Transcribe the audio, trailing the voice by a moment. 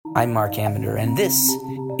I'm Mark Amender, and this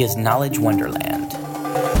is Knowledge Wonderland.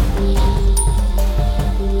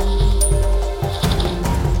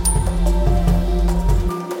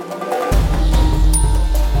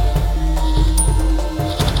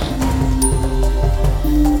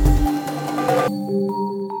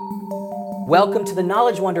 Welcome to the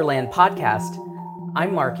Knowledge Wonderland podcast.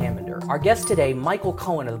 I'm Mark Amender. Our guest today, Michael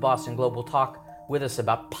Cohen of the Boston Globe, will talk with us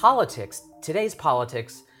about politics, today's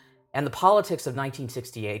politics, and the politics of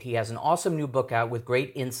 1968. He has an awesome new book out with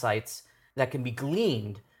great insights that can be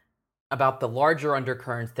gleaned about the larger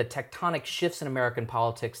undercurrents, the tectonic shifts in American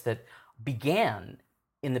politics that began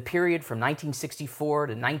in the period from 1964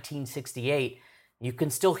 to 1968. You can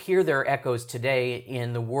still hear their echoes today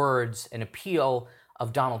in the words and appeal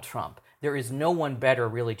of Donald Trump. There is no one better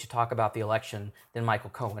really to talk about the election than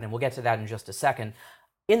Michael Cohen, and we'll get to that in just a second.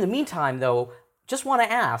 In the meantime, though, just want to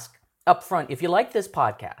ask up front, if you like this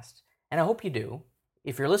podcast, and I hope you do,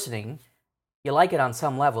 if you're listening, you like it on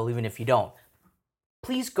some level, even if you don't,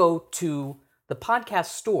 please go to the podcast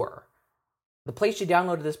store, the place you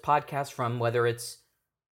downloaded this podcast from, whether it's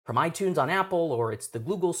from iTunes on Apple or it's the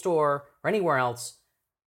Google store or anywhere else,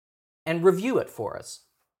 and review it for us.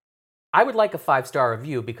 I would like a 5-star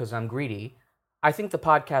review because I'm greedy. I think the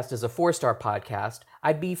podcast is a 4-star podcast.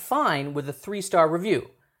 I'd be fine with a 3-star review.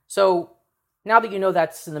 So now that you know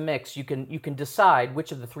that's in the mix, you can decide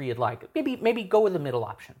which of the three you'd like. Maybe go with the middle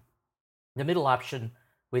option. The middle option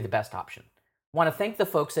will be the best option. I want to thank the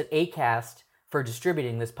folks at Acast for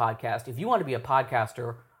distributing this podcast. If you want to be a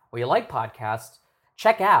podcaster or you like podcasts,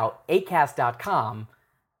 check out acast.com.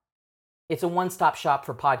 It's a one-stop shop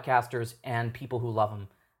for podcasters and people who love them.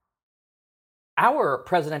 Our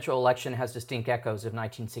presidential election has distinct echoes of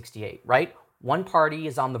 1968, right? One party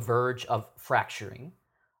is on the verge of fracturing.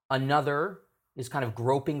 Another is kind of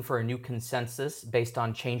groping for a new consensus based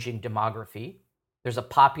on changing demography. There's a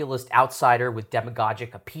populist outsider with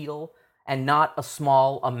demagogic appeal and not a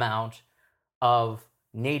small amount of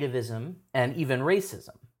nativism and even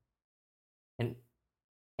racism. An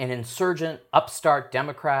insurgent, upstart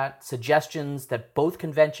Democrat, suggestions that both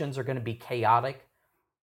conventions are going to be chaotic,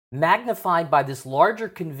 magnified by this larger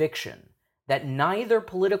conviction that neither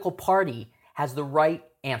political party has the right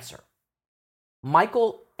answer.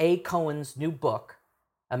 Michael A. Cohen's new book,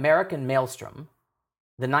 American Maelstrom,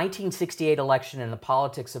 The 1968 Election and the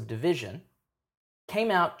Politics of Division, came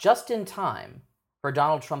out just in time for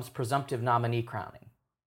Donald Trump's presumptive nominee crowning.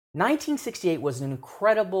 1968 was an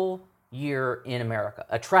incredible year in America,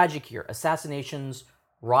 a tragic year. Assassinations,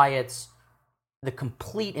 riots, the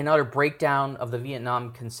complete and utter breakdown of the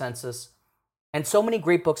Vietnam consensus. And so many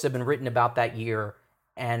great books have been written about that year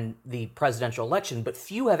and the presidential election, but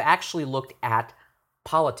few have actually looked at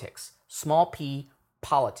politics, small p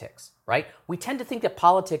politics, right? We tend to think that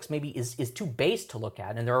politics maybe is too base to look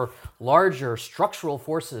at, and there are larger structural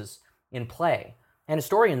forces in play. And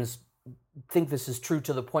historians think this is true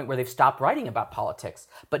to the point where they've stopped writing about politics,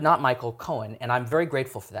 but not Michael Cohen, and I'm very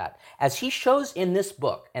grateful for that. As he shows in this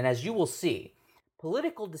book, and as you will see,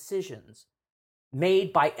 political decisions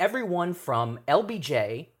made by everyone from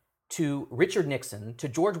LBJ to Richard Nixon to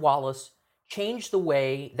George Wallace changed the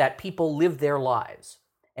way that people lived their lives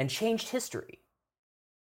and changed history.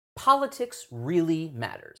 Politics really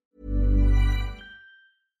matters.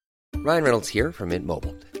 Ryan Reynolds here from Mint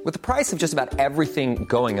Mobile. With the price of just about everything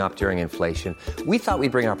going up during inflation, we thought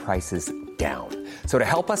we'd bring our prices down. So to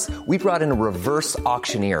help us, we brought in a reverse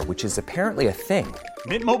auctioneer, which is apparently a thing.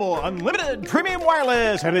 Mint Mobile Unlimited Premium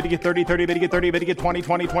Wireless. How to get 30, 30, bit to get 30, bit to get 20,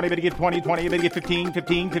 20, 20, bit to get 20, 20, bit to get 15,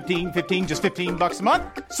 15, 15, 15, just $15 a month?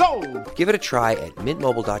 Sold! Give it a try at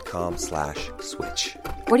mintmobile.com/switch.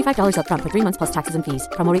 $45 up front for 3 months plus taxes and fees.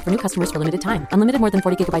 Promo rate for new customers for limited time. Unlimited more than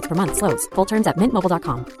 40 gigabytes per month. Slows full terms at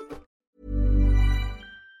mintmobile.com.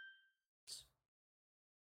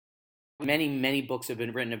 Many books have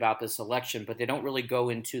been written about this election, but they don't really go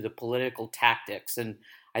into the political tactics. And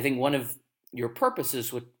I think one of your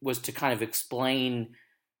purposes was to kind of explain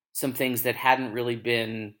some things that hadn't really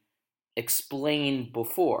been explained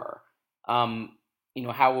before. How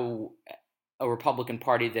a Republican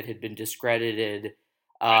Party that had been discredited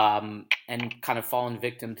and kind of fallen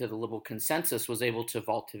victim to the liberal consensus was able to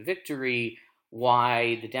vault to victory,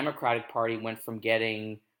 why the Democratic Party went from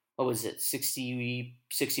getting,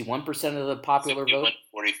 61% of the popular vote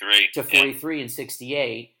 43 to 43 and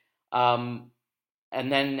 68. And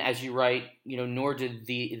then, as you write, nor did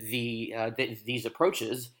these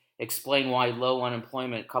approaches explain why low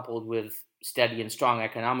unemployment coupled with steady and strong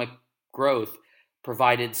economic growth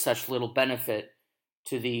provided such little benefit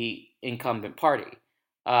to the incumbent party.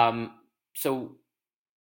 So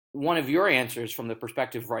one of your answers from the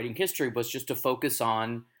perspective of writing history was just to focus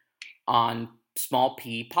on on small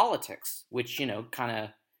p politics, which, kind of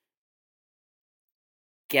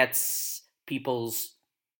gets people's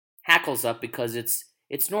hackles up because it's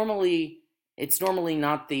normally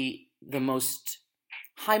not the most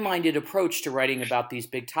high-minded approach to writing about these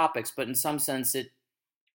big topics, but in some sense it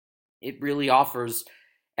really offers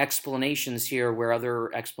explanations here where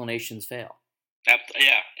other explanations fail.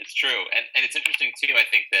 Yeah, it's true, and it's interesting too. I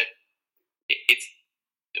think that it's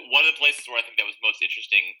one of the places where I think that was most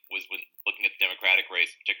interesting was when looking at the Democratic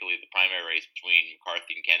race, particularly the primary race between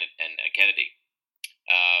McCarthy and Kennedy,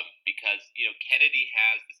 because Kennedy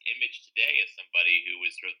has this image today as somebody who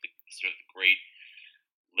was sort of the great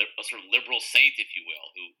sort of liberal saint, if you will,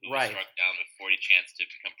 who Right. struck down the 40 chance to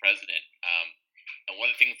become president. And one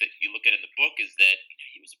of the things that you look at in the book is that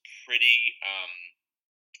he was a pretty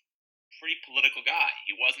political guy.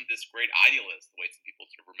 He wasn't this great idealist the way some people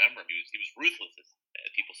sort of remember him. He was ruthless, as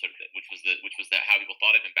people sort of, which was how people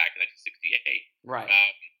thought of him back in 1968. Right.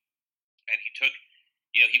 And he took,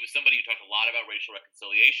 he was somebody who talked a lot about racial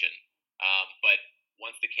reconciliation. But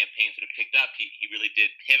once the campaign sort of picked up, he really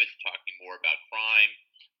did pivot to talking more about crime.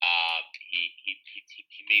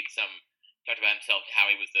 He made talked about himself, how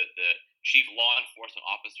he was the chief law enforcement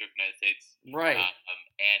officer of the United States. Right.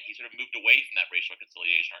 And he sort of moved away from that racial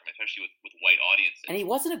reconciliation argument, especially with white audiences. And he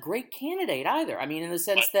wasn't a great candidate either. I mean, in the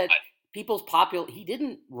sense that he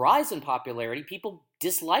didn't rise in popularity. People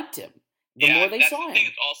disliked him the more they saw him. The thing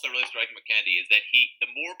that's also really striking with Kennedy is that the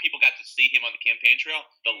more people got to see him on the campaign trail,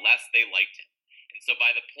 the less they liked him. And so by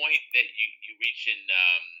the point that you reach in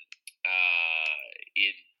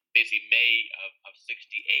basically May of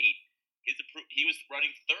 68, he was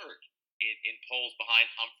running third in polls behind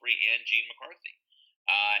Humphrey and Gene McCarthy.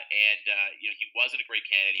 He wasn't a great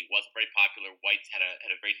candidate. He wasn't very popular. Whites had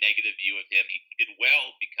a very negative view of him. He did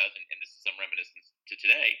well because, and this is some reminiscence to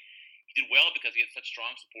today, he did well because he had such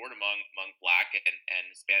strong support among Black and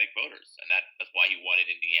Hispanic voters, and that's why he won in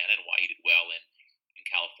Indiana and why he did well in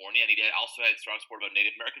California. And he also had strong support about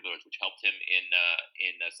Native American voters, which helped him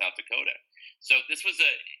in South Dakota. So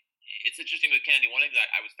it's interesting with Kennedy. One of the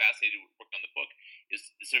things I was fascinated with working on the book is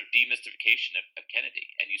the sort of demystification of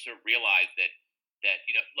Kennedy, and you sort of realize that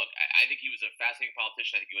look, I think he was a fascinating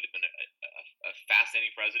politician. I think he would have been a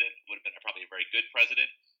fascinating president. Would have been probably a very good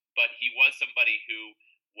president, but he was somebody who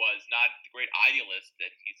was not the great idealist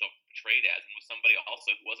that he's often portrayed as, and was somebody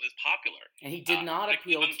also who wasn't as popular. And he did not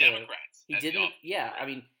appeal to Democrats. He didn't. Yeah, I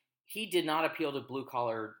mean, he did not appeal to blue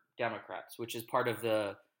collar Democrats, which is part of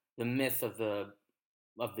the myth of the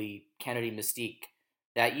Kennedy mystique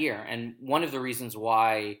that year. And one of the reasons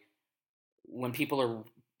why, when people are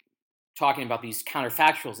talking about these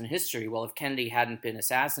counterfactuals in history, well, if Kennedy hadn't been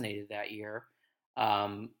assassinated that year,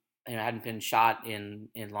 hadn't been shot in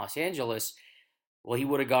Los Angeles, well, he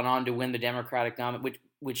would have gone on to win the Democratic nomination,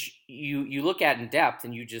 which you look at in depth,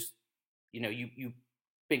 and you just, you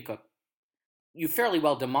think you fairly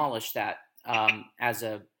well demolish that as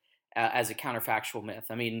a counterfactual myth.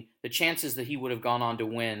 I mean, the chances that he would have gone on to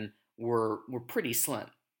win were pretty slim.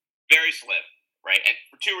 Very slim, right? And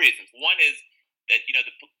for two reasons. One is that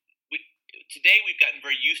today we've gotten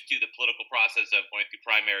very used to the political process of going through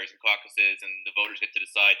primaries and caucuses, and the voters get to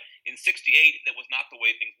decide. In '68, that was not the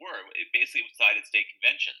way things were. It basically was decided state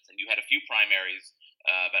conventions, and you had a few primaries,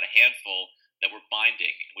 about a handful, that were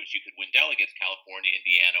binding, in which you could win delegates: California,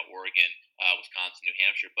 Indiana, Oregon, Wisconsin, New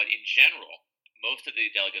Hampshire. But in general, most of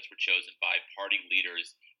the delegates were chosen by party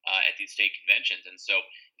leaders at these state conventions. And so,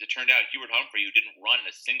 as it turned out, Hubert Humphrey, who didn't run in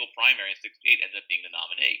a single primary in '68, ended up being the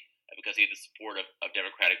nominee because he had the support of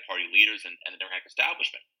Democratic Party leaders and the Democratic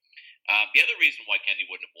establishment. The other reason why Kennedy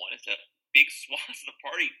wouldn't have won is that big swaths of the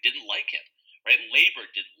party didn't like him. Right? Labor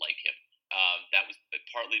didn't like him. That was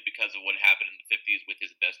partly because of what happened in the '50s with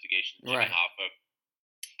his investigation of Jimmy Hoffa.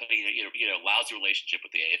 But he had a lousy relationship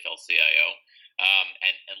with the AFL-CIO,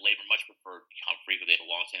 and Labor much preferred Humphrey, who they had a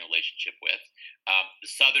long-standing relationship with. The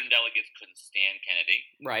Southern delegates couldn't stand Kennedy,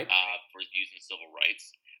 right, for his views on civil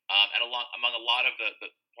rights. And among a lot of the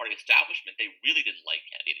party establishment, they really didn't like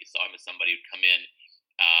Kennedy. They saw him as somebody who'd come in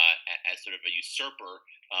as sort of a usurper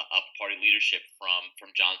of party leadership from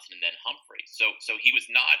Johnson and then Humphrey. So he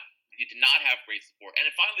did not have great support. And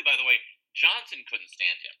then finally, by the way, Johnson couldn't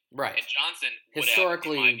stand him. Right. And Johnson would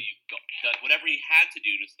historically have, in my view, done whatever he had to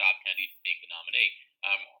do to stop Kennedy from being the nominee.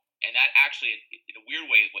 And that actually, in a weird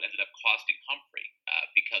way, is what ended up costing Humphrey,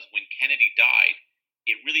 because when Kennedy died,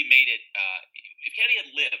 it really made it. If Kennedy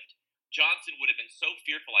had lived, Johnson would have been so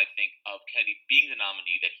fearful, I think, of Kennedy being the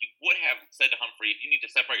nominee that he would have said to Humphrey, "If you need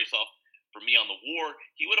to separate yourself from me on the war,"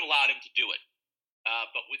 he would have allowed him to do it.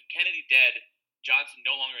 But with Kennedy dead, Johnson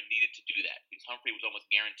no longer needed to do that because Humphrey was almost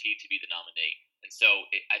guaranteed to be the nominee. And so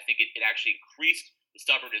I think it actually increased the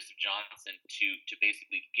stubbornness of Johnson to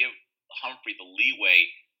basically give Humphrey the leeway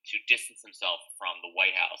to distance himself from the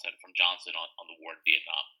White House and from Johnson on the war in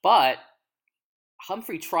Vietnam. But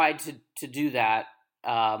Humphrey tried to do that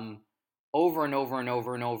over and over and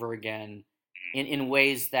over and over again in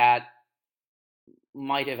ways that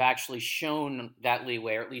might have actually shown that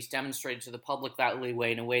leeway, or at least demonstrated to the public that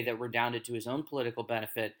leeway in a way that redounded to his own political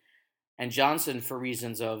benefit. And Johnson, for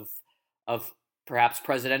reasons of perhaps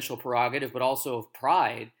presidential prerogative, but also of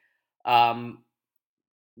pride,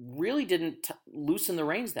 really didn't loosen the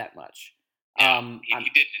reins that much. He didn't.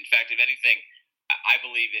 In fact, if anything, I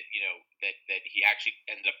believe that he actually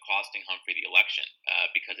ended up costing Humphrey the election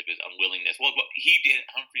because of his unwillingness. Well, he did.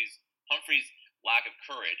 Humphrey's lack of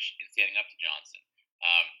courage in standing up to Johnson.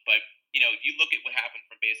 But you look at what happened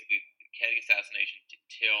from basically the Kennedy assassination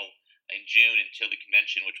in June until the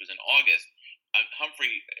convention, which was in August.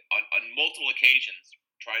 Humphrey, on multiple occasions,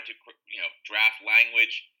 tried to draft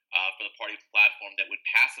language for the party's platform that would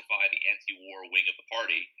pacify the anti-war wing of the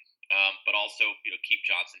party, but also keep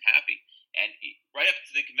Johnson happy. And right up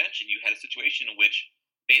to the convention, you had a situation in which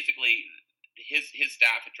basically his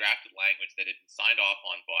staff had drafted language that had been signed off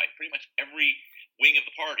on by pretty much every wing of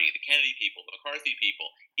the party, the Kennedy people, the McCarthy people,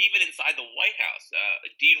 even inside the White House.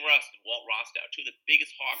 Dean Rusk and Walt Rostow, two of the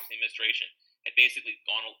biggest hawks in the administration, had basically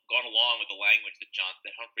gone along with the language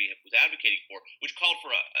that Humphrey was advocating for, which called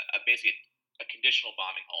for basically a conditional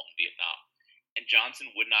bombing halt in Vietnam. And Johnson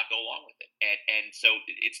would not go along with it. And so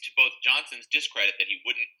it's to both Johnson's discredit that he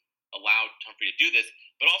wouldn't allow Humphrey to do this,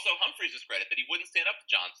 but also Humphrey's discredit that he wouldn't stand up to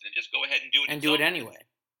Johnson and just go ahead and do it. And do it anyway.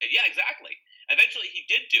 Yeah, exactly. Eventually, he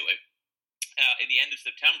did do it. In the end of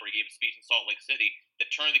September, he gave a speech in Salt Lake City that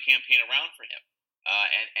turned the campaign around for him,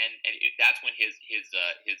 and that's when his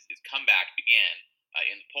comeback began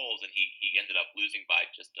in the polls, and he ended up losing by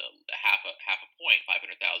just a half a point,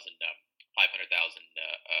 500,000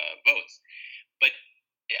 votes. But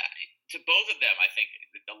to both of them, I think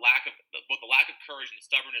the lack of courage and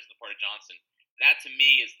stubbornness on the part of Johnson, that to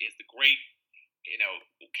me is the great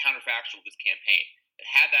counterfactual of this campaign. That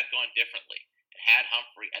had that gone differently, had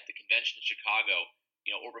Humphrey at the convention in Chicago,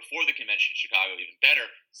 or before the convention in Chicago, even better,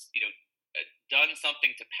 done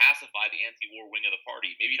something to pacify the anti-war wing of the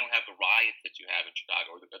party. Maybe you don't have the riots that you have in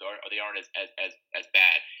Chicago, or they aren't as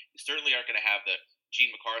bad. You certainly aren't going to have the Gene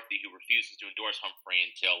McCarthy who refuses to endorse Humphrey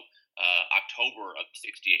until October of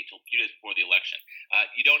 '68, till a few days before the election.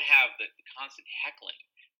 You don't have the constant heckling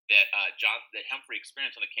that Humphrey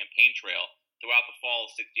experienced on the campaign trail throughout the fall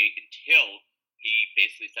of '68 until he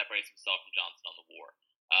basically separates himself from Johnson on the war.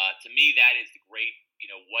 To me, that is the great,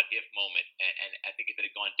 what-if moment. And I think if it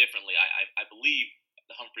had gone differently, I believe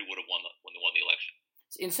that Humphrey would have won the election.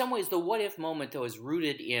 In some ways, the what-if moment, though, is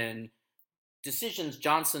rooted in decisions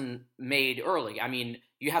Johnson made early. I mean,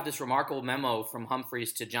 you have this remarkable memo from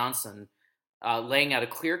Humphreys to Johnson laying out a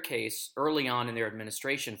clear case early on in their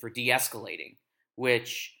administration for de-escalating,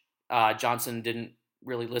 which Johnson didn't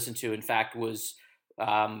really listen to. In fact, was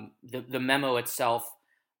the memo itself,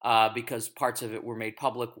 because parts of it were made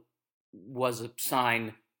public, was a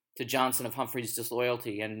sign to Johnson of Humphrey's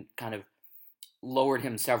disloyalty and kind of lowered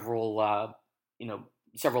him several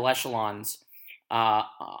echelons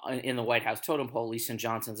in the White House totem pole, at least in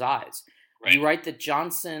Johnson's eyes. Right. You write that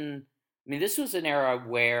Johnson, this was an era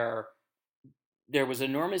where there was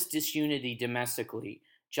enormous disunity domestically.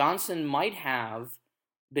 Johnson might have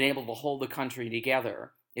been able to hold the country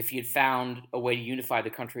together if he had found a way to unify the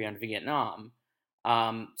country on Vietnam.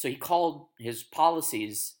 So he called his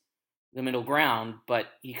policies the middle ground, but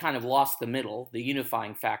he kind of lost the middle, the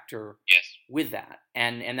unifying factor with that.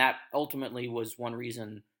 And that ultimately was one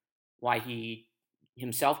reason why he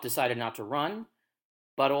himself decided not to run,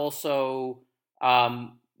 but also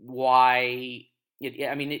why,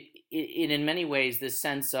 in many ways, this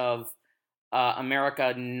sense of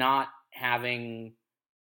America not having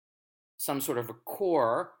some sort of a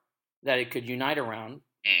core that it could unite around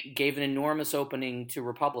gave an enormous opening to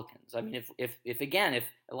Republicans. If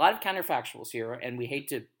a lot of counterfactuals here, and we hate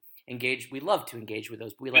to engage, we love to engage with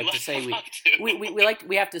those, but we have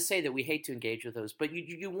to say that we hate to engage with those. But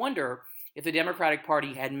you wonder if the Democratic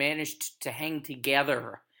Party had managed to hang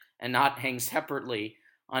together and not hang separately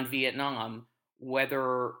on Vietnam,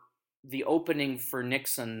 whether the opening for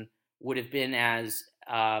Nixon would have been as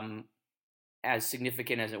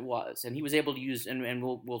significant as it was. And he was able to use, and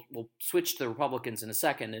we'll switch to the Republicans in a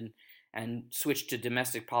second and switch to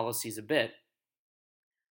domestic policies a bit.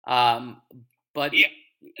 But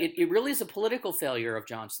it really is a political failure of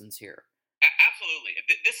Johnson's here. Absolutely.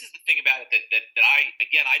 This is the thing about it that I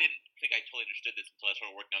didn't think I totally understood this until I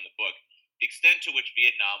started working on the book. the extent to which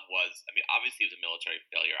Vietnam was, I mean, obviously it was a military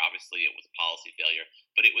failure, obviously it was a policy failure,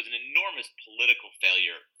 but it was an enormous political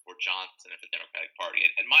failure for Johnson and the Democratic Party.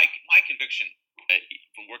 And my conviction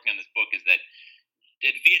from working on this book is that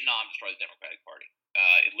Vietnam destroyed the Democratic Party,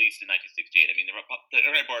 at least in 1968. I mean, the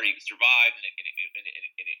Democratic Party survived,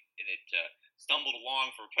 and it stumbled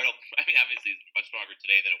along for quite a. I mean, obviously, it's much stronger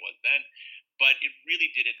today than it was then, but it really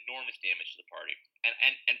did enormous damage to the party,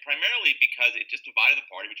 and primarily because it just divided the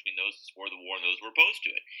party between those who supported the war and those who were opposed to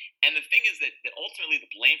it. And the thing is that ultimately the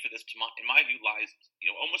blame for this, in my view, lies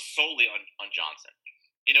almost solely on Johnson.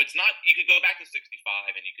 It's not. You could go back to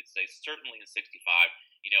 65, and you could say certainly in 65.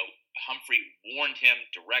 Humphrey warned him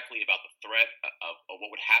directly about the threat of what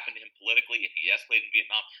would happen to him politically if he escalated in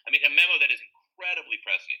Vietnam. I mean, a memo that is incredibly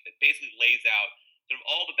prescient, that basically lays out sort of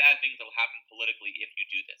all the bad things that will happen politically if you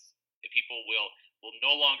do this. That people will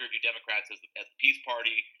no longer view Democrats as the peace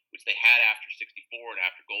party, which they had after 64 and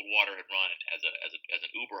after Goldwater had run as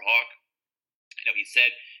an uber hawk. He said,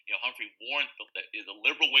 Humphrey warned the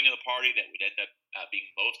liberal wing of the party that would end up being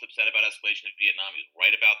most upset about escalation in Vietnam. He was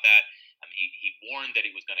right about that. I mean, he warned that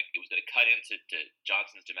it was going to cut into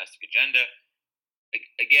Johnson's domestic agenda.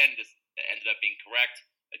 Again, this ended up being correct.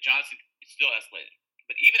 Johnson still escalated,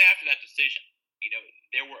 but even after that decision,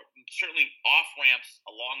 there were certainly off ramps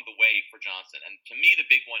along the way for Johnson. And to me, the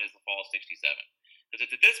big one is the fall of '67. Because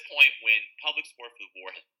it's at this point when public support for the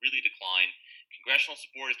war has really declined, congressional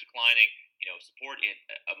support is declining, support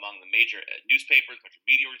among the major newspapers, major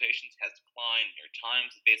media organizations has declined. New York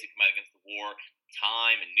Times has basically come out against the war,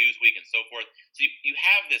 Time and Newsweek and so forth. So you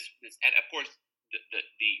have this, and of course,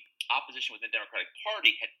 the opposition within the Democratic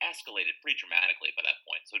Party had escalated pretty dramatically by that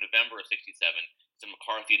point. So November of '67,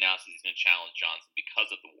 McCarthy announced he's going to challenge Johnson because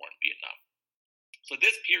of the war in Vietnam. So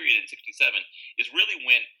this period in '67 is really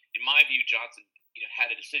when, in my view, Johnson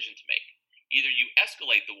had a decision to make. Either you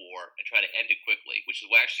escalate the war and try to end it quickly, which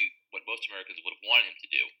is what most Americans would have wanted him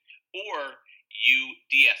to do, or you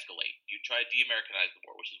de-escalate. You try to de-Americanize the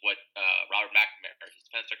war, which is what Robert McNamara, his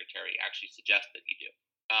defense secretary, actually suggested that he do.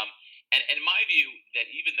 And in my view,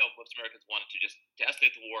 that even though most Americans wanted to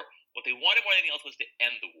escalate the war, what they wanted more than anything else was to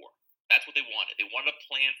end the war. That's what they wanted. They wanted a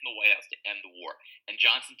plan from the White House to end the war, and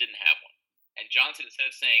Johnson didn't have one. And Johnson,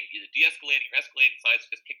 instead of saying either de-escalating or escalating, decides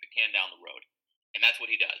to just kick the can down the road. And that's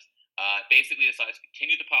what he does. Basically decides to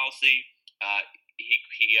continue the policy.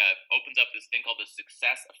 He opens up this thing called the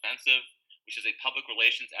Success Offensive, which is a public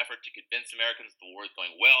relations effort to convince Americans the war is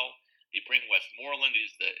going well. They bring Westmoreland,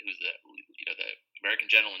 who's the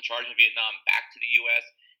American general in charge of Vietnam, back to the U.S.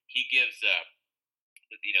 He gives the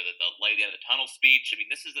light at the end of the tunnel speech. I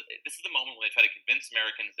mean, this is the moment when they try to convince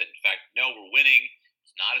Americans that in fact, no, we're winning.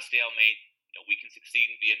 It's not a stalemate. We can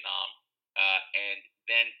succeed in Vietnam. And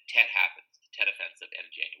then Tet happens. Tet Offensive in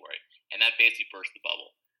January, and that basically burst the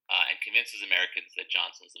bubble and convinces Americans that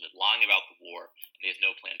Johnson's lying about the war and he has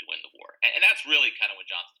no plan to win the war. And that's really kind of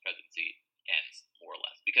when Johnson's presidency ends, more or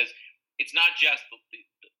less, because it's not just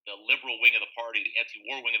the liberal wing of the party, the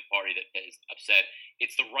anti-war wing of the party that is upset.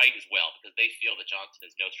 It's the right as well, because they feel that Johnson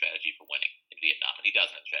has no strategy for winning in Vietnam, and he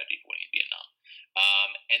doesn't have a strategy for winning in Vietnam.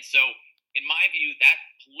 And so, in my view, that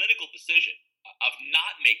political decision of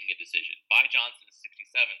not making a decision by Johnson in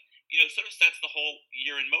 '67, sort of sets the whole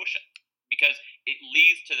year in motion, because it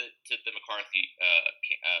leads to the McCarthy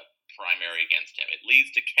primary against him. It leads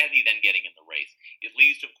to Kennedy then getting in the race. It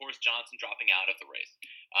leads to, of course, Johnson dropping out of the race,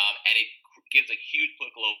 and it gives a huge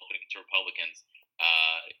political opening to Republicans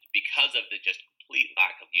because of the just complete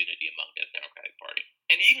lack of unity among the Democratic Party.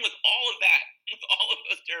 And even with all of that, with all of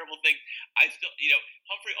those terrible things, I still,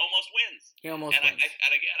 Humphrey almost wins. He almost wins.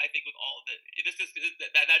 And again, I think with all of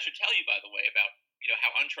that should tell you, by the way, about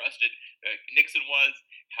how untrusted Nixon was,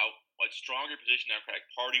 how much stronger position the Democratic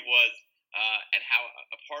Party was, and how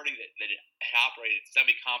a party that had operated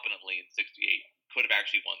semi-competently in '68 could have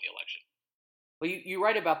actually won the election. Well, you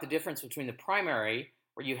write about the difference between the primary,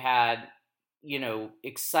 where you had,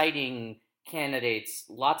 exciting candidates,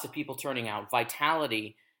 lots of people turning out,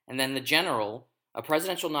 vitality, and then the general, a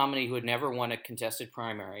presidential nominee who had never won a contested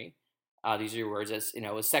primary. These are your words, as a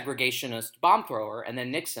segregationist bomb thrower, and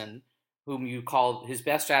then Nixon, whom you called his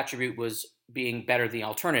best attribute was being better than the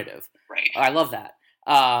alternative. Right. I love that.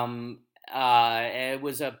 It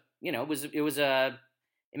was in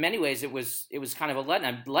many ways it was kind of a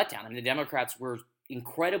letdown. I mean, the Democrats were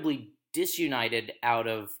incredibly disunited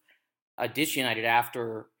after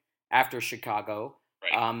Chicago.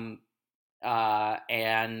 Right.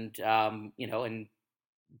 And on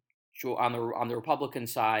the Republican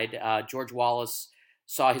side, George Wallace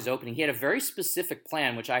saw his opening. He had a very specific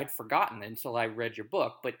plan, which I had forgotten until I read your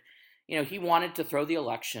book. But he wanted to throw the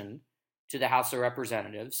election to the House of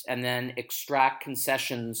Representatives and then extract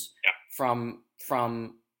concessions from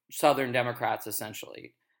Southern Democrats,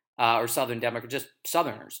 essentially, or Southern Democrats, just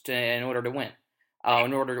Southerners, in order to win,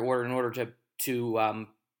 in order to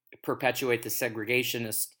perpetuate the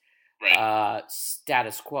segregationist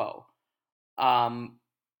status quo.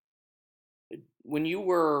 When you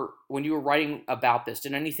were writing about this,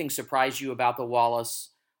 did anything surprise you about the Wallace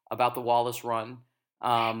run?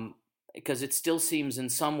 Because it still seems, in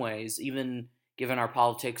some ways, even given our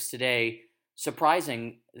politics today,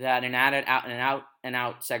 surprising that an out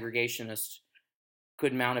segregationist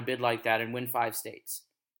could mount a bid like that and win 5 states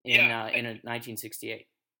in 1968.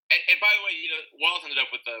 And by the way, Wallace ended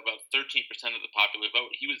up with about 13% of the popular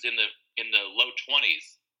vote. He was in the low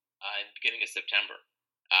 20s in the beginning of September.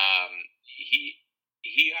 He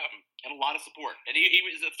had a lot of support, and he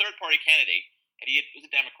was a third party candidate, and he was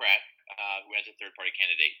a Democrat who was a third party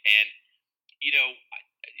candidate. And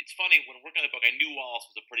it's funny, when working on the book, I knew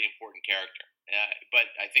Wallace was a pretty important character,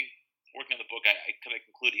 but I think working on the book, I kind of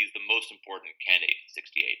concluded he's the most important candidate in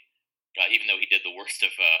 '68. Even though he did the worst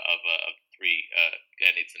of 3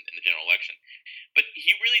 candidates in the general election. But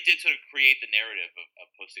he really did sort of create the narrative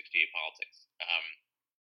of post-68 politics,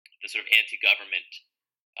 the sort of anti-government,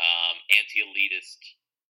 anti-elitist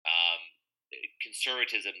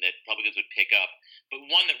conservatism that Republicans would pick up, but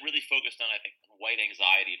one that really focused on, I think, white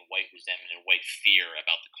anxiety and white resentment and white fear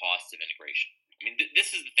about the costs of integration. I mean,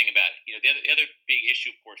 this is the thing about it. The other big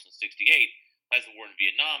issue, of course, in '68, besides the war in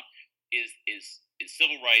Vietnam, is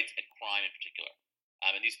civil rights and crime in particular,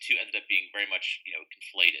 and these two ended up being very much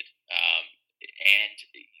conflated. And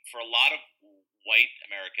for a lot of white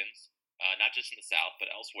Americans, not just in the South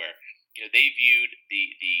but elsewhere, they viewed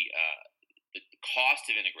the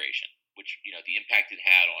cost of integration, which the impact it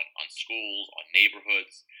had on schools, on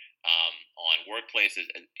neighborhoods, on workplaces,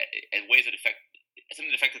 and ways that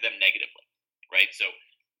something that affected them negatively, right? So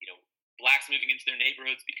blacks moving into their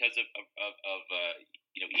neighborhoods because of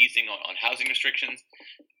easing on housing restrictions,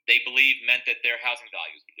 they believed meant that their housing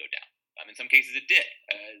values would go down. In some cases, it did.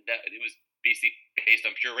 That it was basically based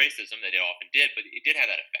on pure racism that it often did, but it did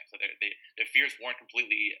have that effect. So their fears weren't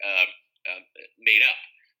completely made up.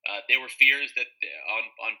 There were fears that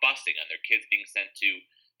on busing, on their kids being sent to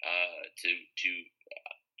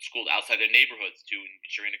schools outside their neighborhoods to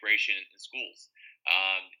ensure integration in schools.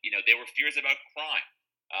 There were fears about crime.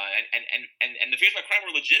 And the fears about crime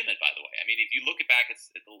were legitimate, by the way. I mean, if you look back at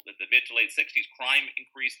the mid to late '60s, crime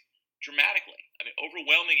increased dramatically. I mean,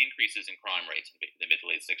 overwhelming increases in crime rates in the mid to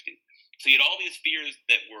late '60s. So you had all these fears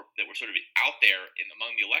that were sort of out there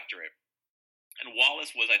among the electorate, and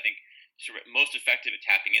Wallace was, I think, sort of most effective at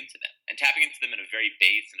tapping into them in a very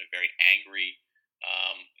base and a very angry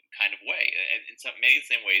kind of way, and in many of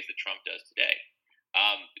the same ways that Trump does today.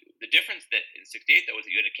 The difference that in '68, though, was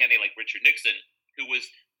that you had a candidate like Richard Nixon, who was,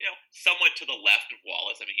 somewhat to the left of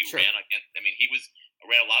Wallace. I mean, he ran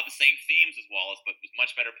a lot of the same themes as Wallace, but was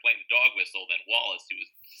much better playing the dog whistle than Wallace, who was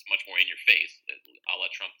much more in your face, a la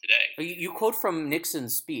Trump today. You quote from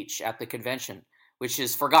Nixon's speech at the convention, which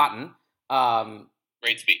is forgotten.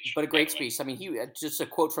 Great speech. But a great speech. I mean, just a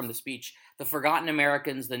quote from the speech: "The forgotten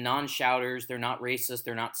Americans, the non-shouters, they're not racist,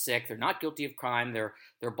 they're not sick, they're not guilty of crime, they're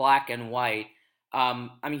black and white." I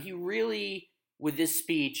mean, he really, with this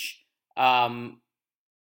speech,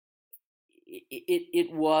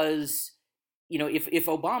 it was, if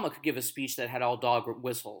Obama could give a speech that had all dog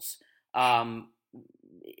whistles, but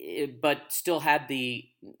still had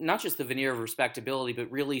not just the veneer of respectability,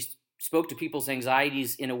 but really spoke to people's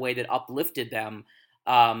anxieties in a way that uplifted them,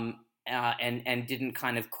 and didn't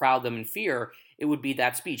kind of crowd them in fear, it would be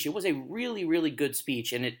that speech. It was a really, really good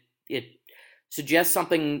speech, and it suggests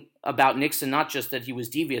something about Nixon, not just that he was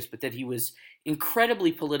devious, but that he was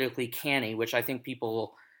incredibly politically canny, which I think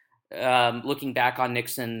people, looking back on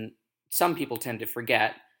Nixon, some people tend to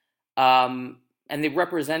forget. And they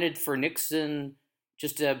represented for Nixon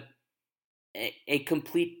just a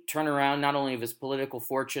complete turnaround, not only of his political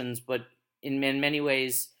fortunes, but in many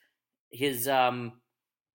ways his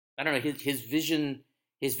vision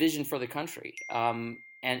for the country.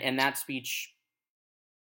 And that speech.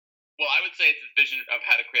 Well, I would say it's his vision of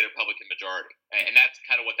how to create a Republican majority. And that's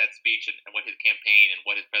kind of what that speech and what his campaign and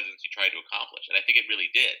what his presidency tried to accomplish. And I think it really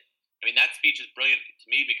did. I mean, that speech is brilliant to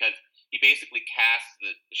me because he basically casts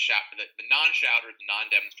the non-shouters, the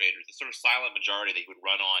non-demonstrators, the sort of silent majority that he would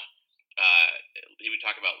run on. He would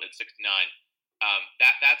talk about in '69.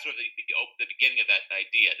 That's sort of the beginning of that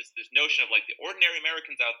idea. This notion of like the ordinary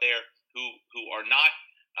Americans out there who are not,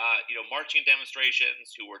 marching in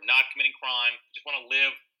demonstrations, who are not committing crime, just want to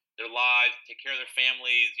live their lives, take care of their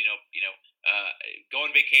families, go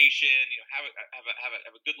on vacation, have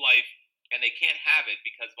a good life. and they can't have it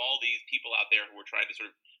because of all these people out there who are trying to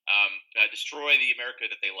sort of destroy the America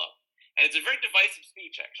that they love. And it's a very divisive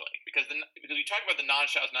speech, actually, because we talk about the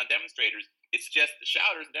non-shouters, non-demonstrators. It suggests the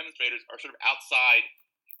shouters and demonstrators are sort of outside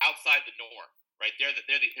the norm, right? They're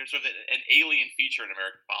sort of an alien feature in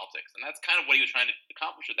American politics, and that's kind of what he was trying to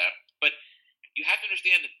accomplish with that. But you have to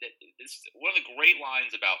understand that this, one of the great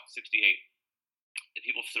lines about 68 that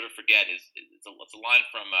people sort of forget is it's a line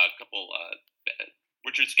from a couple.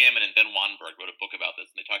 Richard Scammon and Ben Wanenberg wrote a book about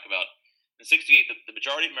this, and they talk about in 68 the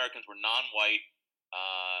majority of Americans were non-white,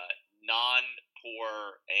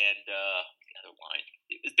 non-poor, and the other line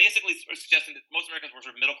is basically suggesting that most Americans were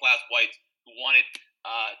sort of middle-class whites who wanted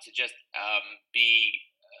to just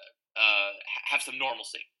have some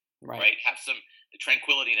normalcy, right? Have some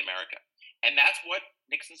tranquility in America, and that's what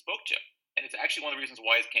Nixon spoke to. And it's actually one of the reasons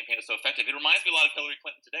why his campaign is so effective. It reminds me a lot of Hillary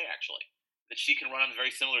Clinton today, actually, that she can run on a very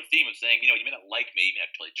similar theme of saying, you may not like me, you may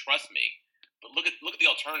not actually trust me, but look at the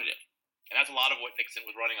alternative. And that's a lot of what Nixon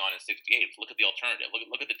was running on in 68. Look at the alternative.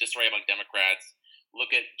 Look at the disarray among Democrats.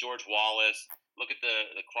 Look at George Wallace. Look at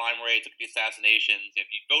the crime rates. Look at the assassinations. If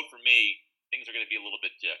you vote for me, things are going to be a little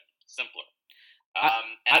bit simpler.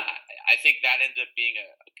 I think that ended up being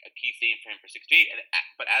a key theme for him for 68.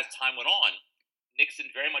 But as time went on,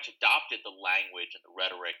 Nixon very much adopted the language and the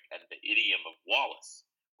rhetoric and the idiom of Wallace,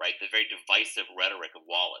 right? The very divisive rhetoric of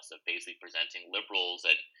Wallace, of basically presenting liberals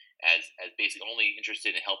as basically only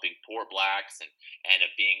interested in helping poor blacks and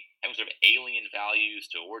of having sort of alien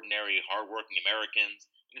values to ordinary, hardworking Americans.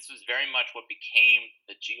 And this was very much what became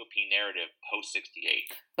the GOP narrative post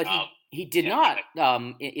 68. But he did not,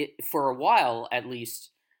 for a while at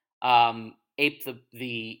least, ape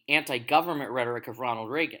the anti-government rhetoric of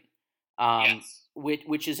Ronald Reagan. Yes.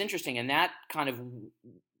 Which is interesting, and that kind of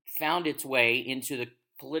found its way into the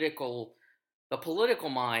political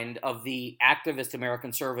mind of the activist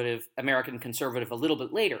American conservative a little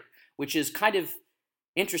bit later, which is kind of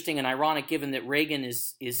interesting and ironic, given that Reagan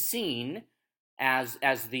is seen as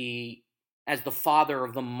the father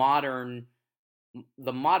of the modern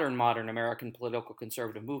American political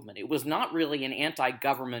conservative movement. It was not really an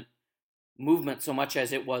anti-government movement so much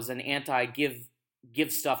as it was an anti-give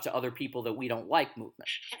stuff to other people that we don't like movement.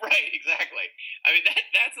 Right, exactly. I mean,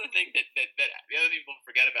 that's the thing that the other thing people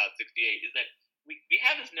forget about 68 is that we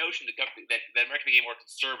have this notion that America became more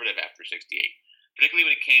conservative after 68, particularly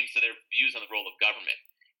when it came to their views on the role of government.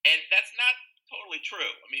 And that's not totally true.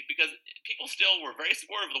 I mean, because people still were very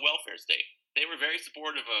supportive of the welfare state. They were very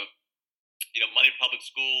supportive of, money for public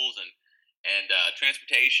schools and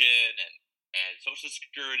transportation and Social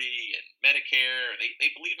Security and Medicare. They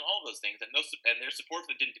believed in all of those things, and their support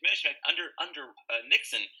for it didn't diminish. In fact, under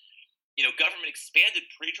Nixon, government expanded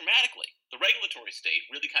pretty dramatically. The regulatory state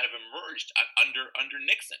really kind of emerged under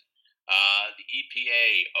Nixon. The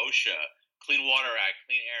EPA, OSHA, Clean Water Act,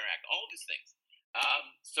 Clean Air Act, all of these things.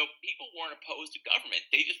 So people weren't opposed to government.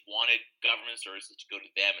 They just wanted government services to go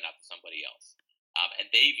to them and not to somebody else.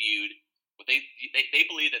 And they viewed what they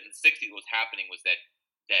believed that in the 60s what was happening was that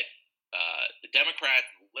the Democrats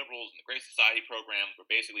and the liberals and the Great Society programs were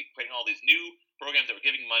basically creating all these new programs that were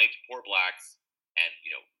giving money to poor blacks and,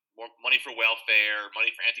 more money for welfare,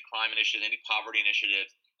 money for anti-crime initiatives, anti-poverty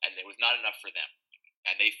initiatives, and there was not enough for them.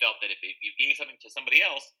 And they felt that if you gave something to somebody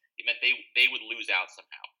else, it meant they would lose out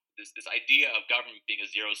somehow. This idea of government being a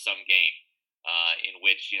zero-sum game in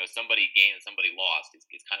which, somebody gained and somebody lost is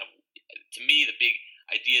kind of, to me, the big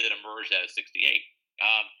idea that emerged out of 68.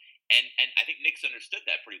 And I think Nixon understood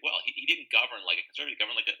that pretty well. He didn't govern like a conservative, he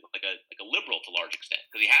governed like a liberal to a large extent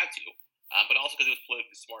because he had to, but also because it was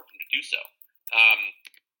politically smart for him to do so.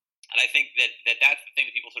 And I think that's the thing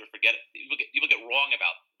that people sort of forget. People get wrong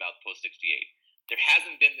about post 68. There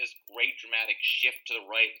hasn't been this great dramatic shift to the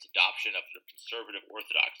right, its adoption of conservative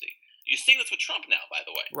orthodoxy. You're seeing this with Trump now, by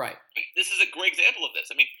the way. Right. This is a great example of this.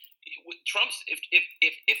 I mean,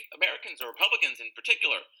 if Americans or Republicans in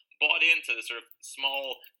particular bought into the sort of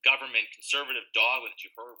small government conservative dogma that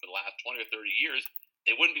you've heard for the last 20 or 30 years,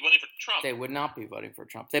 they wouldn't be voting for Trump. They would not be voting for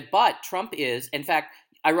Trump. But Trump is, in fact,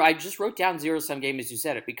 I just wrote down zero-sum game as you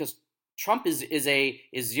said it, because Trump is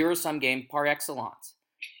zero-sum game par excellence.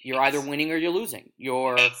 You're either winning or you're losing.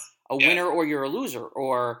 You're a winner or you're a loser,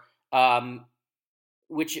 or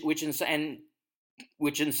which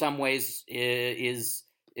in some ways is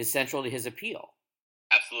central to his appeal.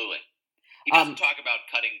 Absolutely. He doesn't talk about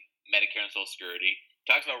cutting Medicare and Social Security. He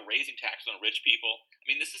talks about raising taxes on rich people.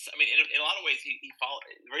 I mean, in a lot of ways, he followed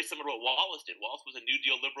very similar to what Wallace did. Wallace was a New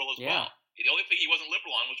Deal liberal as well. The only thing he wasn't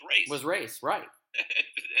liberal on was race. Right.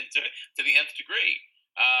 And to the nth degree.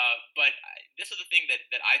 But this is the thing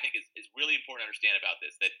that I think is really important to understand about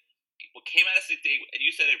this, that what came out of 68, and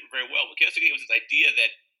you said it very well, what came out of 68 was this idea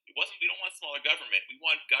that we don't want smaller government. We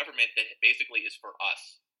want government that basically is for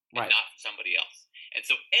us and Right. not for somebody else. And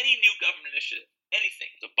so any new government initiative,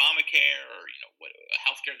 anything, it's Obamacare or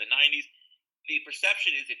healthcare in the 90s, the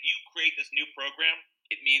perception is if you create this new program,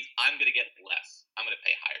 it means I'm going to get less. I'm going to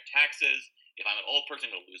pay higher taxes. If I'm an old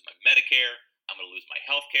person, I'm going to lose my Medicare. I'm going to lose my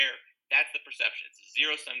healthcare. That's the perception. It's a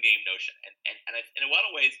zero-sum game notion. And in a lot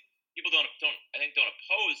of ways, people don't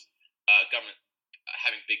oppose government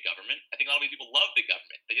having big government. I think a lot of people love big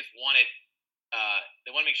government. They just want it.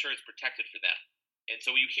 They want to make sure it's protected for them. And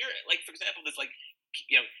so you hear it, like for example, this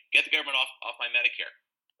get the government off my Medicare.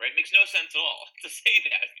 Right? It makes no sense at all to say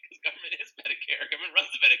that because government is Medicare. Government runs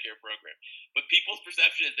the Medicare program. But people's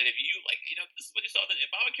perception is that if you this is what you saw in the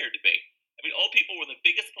Obamacare debate. I mean, old people were the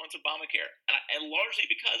biggest opponents of Obamacare, and largely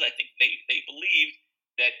because I think they believed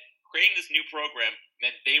that creating this new program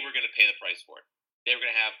meant they were going to pay the price for it. They were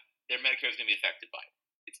going to have their Medicare was going to be affected by it.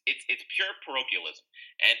 It's pure parochialism.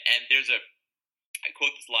 And there's I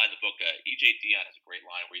quote this line in the book. E.J. Dionne has a great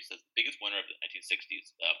line where he says the biggest winner of the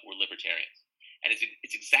 1960s were libertarians. And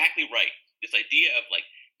it's exactly right. This idea of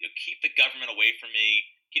keep the government away from me,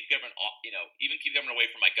 keep government off, even keep government away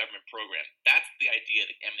from my government program. That's the idea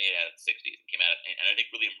that emanated out of the 60s and came out and I think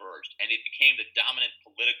really emerged. And it became the dominant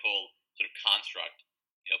political sort of construct,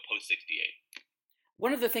 post 68.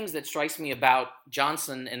 One of the things that strikes me about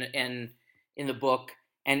Johnson in the book,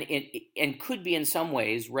 and could be in some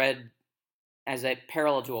ways read as a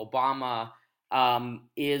parallel to Obama,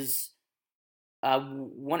 is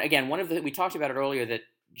one of the we talked about it earlier that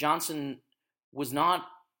Johnson was not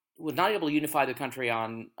able to unify the country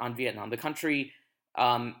on Vietnam. The country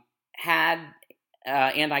had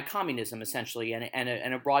anti-communism essentially,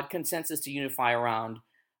 and a broad consensus to unify around.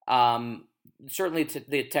 Certainly,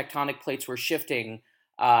 the tectonic plates were shifting,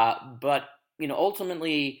 but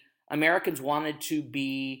ultimately, Americans wanted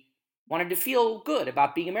to feel good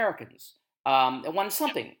about being Americans. They wanted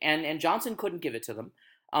something, and Johnson couldn't give it to them.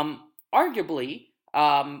 Arguably,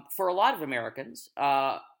 for a lot of Americans,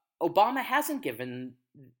 Obama hasn't given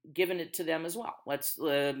it to them as well.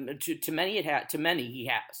 To many he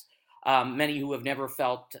has. Many who have never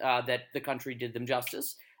felt that the country did them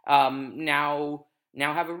justice now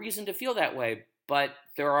have a reason to feel that way. But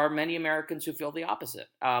there are many Americans who feel the opposite,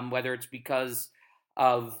 whether it's because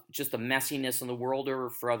of just the messiness in the world or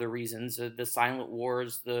for other reasons, the silent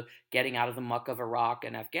wars, the getting out of the muck of Iraq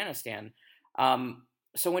and Afghanistan.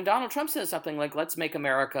 So when Donald Trump says something like "Let's make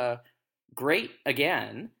America great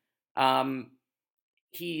again,"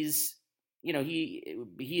 he's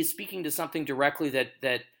he is speaking to something directly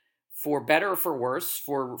that for better or for worse,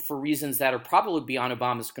 for reasons that are probably beyond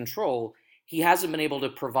Obama's control, he hasn't been able to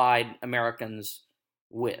provide Americans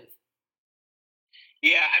with.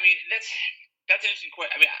 Yeah, I mean that's an interesting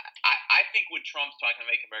question. I mean, I think when Trump's talking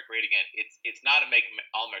to make America great again, it's not to make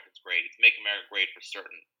all Americans great. It's make America great for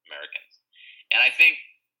certain Americans. And I think,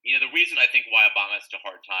 the reason I think why Obama has such a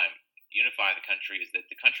hard time unifying the country is that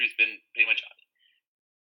the country's been pretty much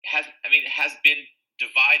has been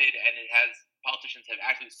divided, and politicians have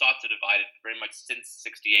actually sought to divide it very much since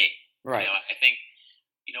 68. Right. I think,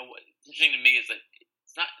 what's interesting to me is that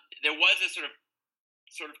there was this sort of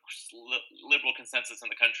liberal consensus in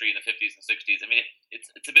the country in the 50s and 60s. I mean, it's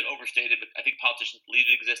a bit overstated, but I think politicians believed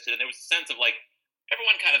it existed, and there was a sense of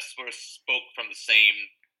everyone kind of sort of spoke from the same,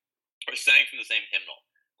 or sang from the same hymnal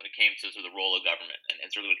when it came to sort of the role of government and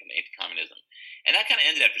sort of when it came to anti-communism. And that kind of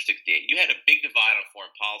ended after 68. You had a big divide on foreign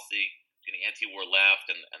policy between the anti-war left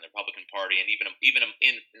and the Republican Party, and even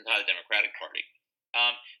inside the Democratic Party.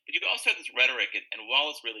 But you also had this rhetoric, and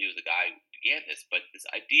Wallace really was the guy who began this, but this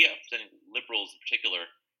idea of presenting liberals in particular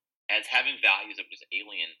as having values that were just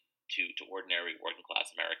alien to ordinary working class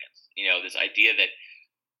Americans. This idea that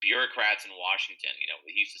bureaucrats in Washington,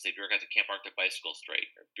 he used to say bureaucrats who can't park their bicycle straight,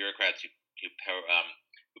 or bureaucrats who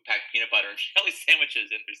pack peanut butter and jelly sandwiches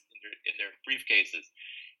in their briefcases.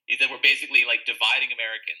 He said we're basically dividing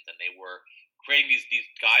Americans, and they were creating these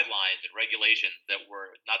guidelines and regulations that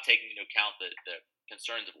were not taking into account the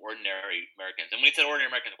concerns of ordinary Americans. And when he said ordinary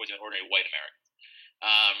Americans, of course, he meant ordinary white Americans.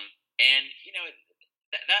 And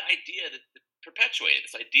that idea that perpetuated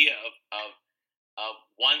this idea of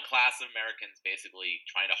one class of Americans basically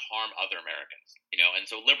trying to harm other Americans, and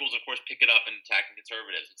so liberals, of course, pick it up and attacking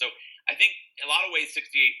conservatives. And so I think in a lot of ways, 68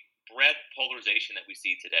 bred polarization that we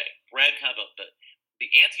see today, bred kind of the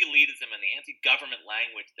anti-elitism and the anti-government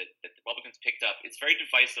language that Republicans picked up. It's very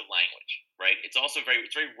divisive language, right? It's also very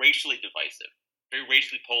racially divisive, very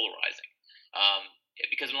racially polarizing,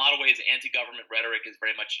 because in a lot of ways, anti-government rhetoric is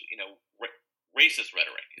very much, racist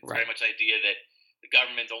rhetoric. It's very much the idea that the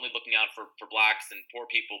government's only looking out for blacks and poor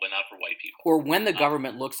people, but not for white people. Or when the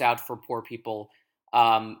government looks out for poor people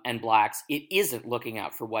and blacks, it isn't looking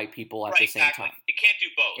out for white people at the same time. It can't do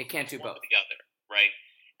both. It can't do one both. or the other, right?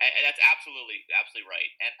 And that's absolutely right.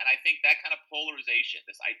 And I think that kind of polarization,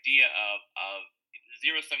 this idea of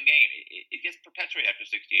zero-sum game, it gets perpetuated after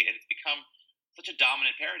 68, and it's become such a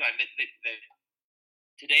dominant paradigm that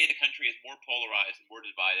today the country is more polarized and more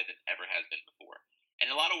divided than ever has been before. And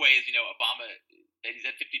in a lot of ways, Obama, that he's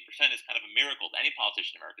at 50% is kind of a miracle to any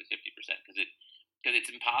politician in America is 50%, because it's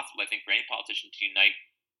impossible, I think, for any politician to unite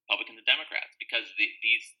Republicans and Democrats, because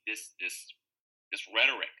this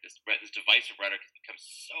rhetoric, this divisive rhetoric has become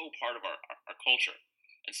so part of our culture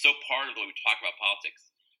and so part of the way we talk about politics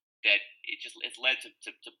that it's led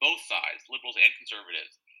to both sides, liberals and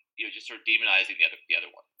conservatives, just sort of demonizing the other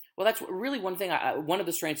one. Well, that's really one thing. One of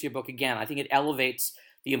the strengths of your book, again, I think it elevates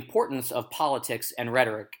the importance of politics and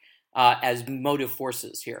rhetoric as motive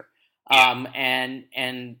forces here. Yeah.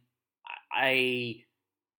 And I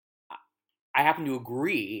happen to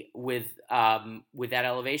agree with that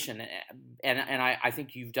elevation, and I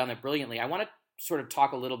think you've done it brilliantly. I want to sort of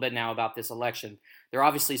talk a little bit now about this election. There are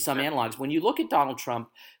obviously some analogs. When you look at Donald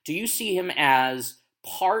Trump, do you see him as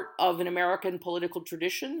part of an American political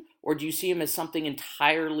tradition, or do you see him as something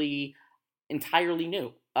entirely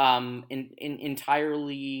new,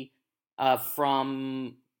 entirely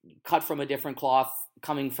cut from a different cloth,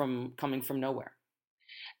 coming from nowhere?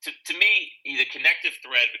 To me, the connective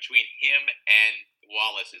thread between him and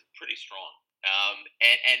Wallace is pretty strong,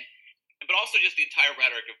 but also just the entire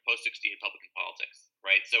rhetoric of post-68 Republican politics,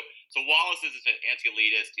 right? So Wallace is an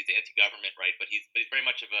anti-elitist, he's anti-government, right? But he's very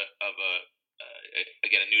much of a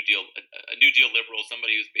again a New Deal liberal,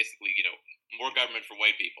 somebody who's basically more government for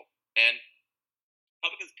white people. And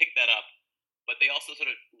Republicans pick that up, but they also sort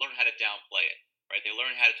of learn how to downplay it, right? They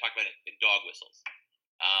learn how to talk about it in dog whistles.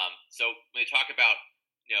 So when they talk about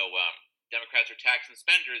Democrats are tax and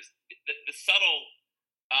spenders, the subtle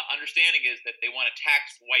understanding is that they want to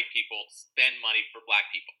tax white people, spend money for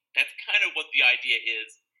black people. That's kind of what the idea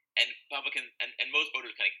is, and Republicans and most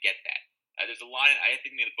voters kind of get that. There's a line, I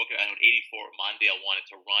think in the book, I know in 84, Mondale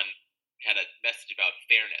had a message about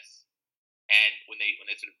fairness. And when they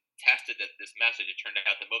sort of tested this message, it turned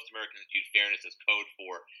out that most Americans viewed fairness as code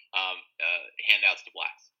for handouts to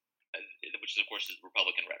blacks, which is, of course, is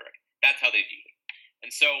Republican rhetoric. That's how they viewed it. And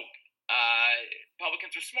so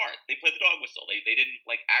Republicans are smart. They play the dog whistle. They didn't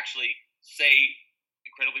actually say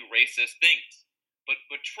incredibly racist things. But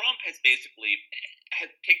Trump has basically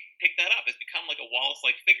picked that up. Has become like a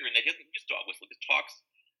Wallace-like figure, and that he doesn't just dog whistle. He just talks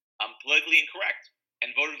politically incorrect,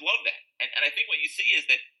 and voters love that. And I think what you see is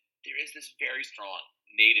that there is this very strong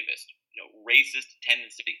nativist, racist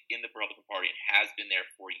tendency in the Republican Party, and has been there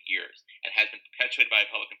for years, and has been perpetuated by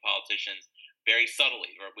Republican politicians very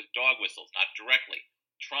subtly or with dog whistles, not directly.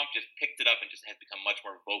 Trump just picked it up and just has become much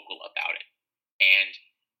more vocal about it. And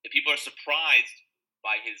the people are surprised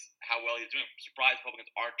by how well he's doing. Surprised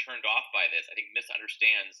Republicans aren't turned off by this. I think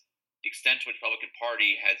misunderstands the extent to which the Republican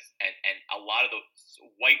Party has, and a lot of the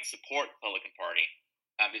white support the Republican Party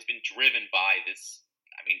has been driven by this,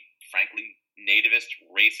 frankly, nativist,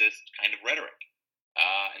 racist kind of rhetoric.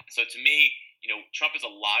 And so to me, Trump is a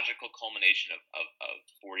logical culmination of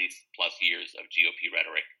 40 plus years of GOP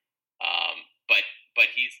rhetoric. But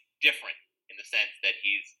he's different in the sense that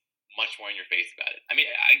he's much more in your face about it.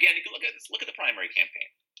 Again, you can look at the primary campaign.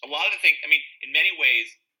 A lot of the things, in many ways,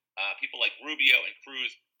 people like Rubio and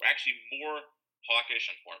Cruz were actually more hawkish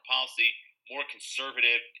on foreign policy, more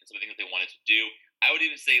conservative in some of the things they wanted to do. I would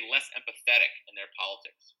even say less empathetic in their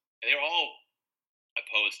politics. And they were all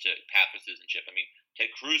opposed to path of citizenship.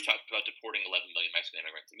 Ted Cruz talked about deporting 11 million Mexican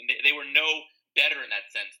immigrants. They were no better in that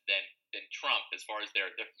sense than Trump as far as their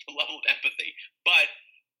level of empathy. But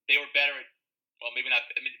they were better at, well, maybe not,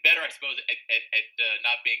 better, I suppose, at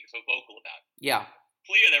not being so vocal about it. Yeah.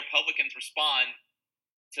 Clear that Republicans respond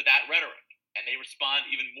to that rhetoric, and they respond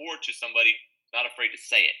even more to somebody who's not afraid to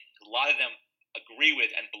say it. A lot of them agree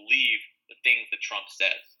with and believe the things that Trump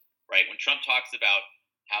says, right? When Trump talks about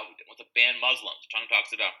how he wants to ban Muslims, Trump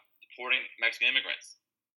talks about deporting Mexican immigrants.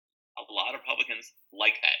 A lot of Republicans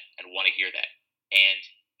like that and want to hear that. And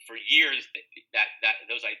for years, that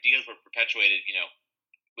those ideas were perpetuated,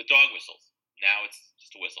 with dog whistles. Now it's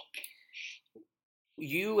just a whistle.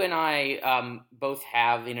 You and I both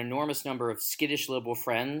have an enormous number of skittish liberal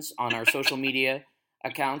friends on our social media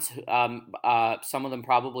accounts. Some of them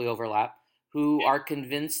probably overlap, who are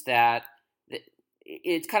convinced that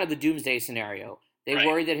it's kind of the doomsday scenario. They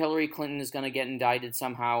worry that Hillary Clinton is going to get indicted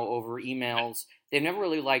somehow over emails. They've never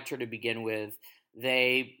really liked her to begin with.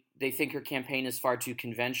 They they think her campaign is far too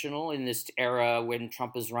conventional in this era when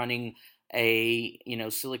Trump is running a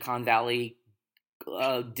Silicon Valley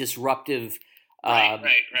disruptive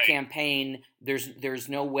campaign. There's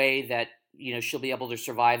no way that she'll be able to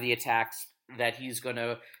survive the attacks that he's going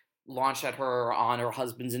to launch at her on her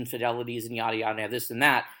husband's infidelities and yada yada, this and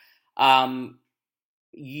that.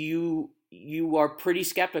 You are pretty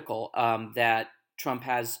skeptical that Trump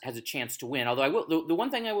has a chance to win. Although the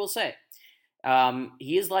one thing I will say,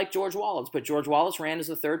 he is like George Wallace, but George Wallace ran as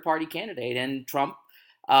a third party candidate, and Trump,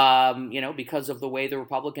 because of the way the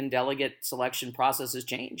Republican delegate selection process has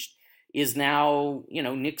changed, is now,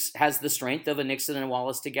 has the strength of a Nixon and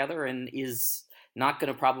Wallace together, and is not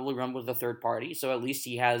going to probably run with a third party. So at least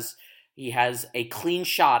he has a clean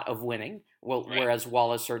shot of winning, whereas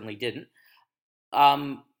Wallace certainly didn't.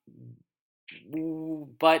 But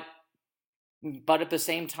at the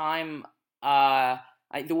same time, the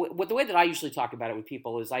way that I usually talk about it with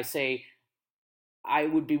people is I say I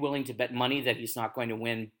would be willing to bet money that he's not going to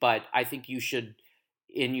win, but I think you should,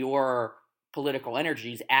 in your political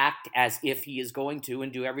energies, act as if he is going to,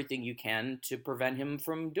 and do everything you can to prevent him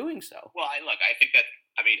from doing so. Well, I think that,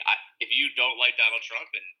 if you don't like Donald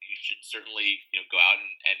Trump, then you should certainly, go out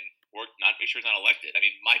and work, not make sure he's not elected.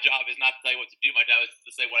 My job is not to tell you what to do. My job is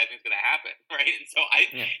to say what I think is going to happen, right? And so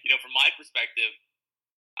from my perspective,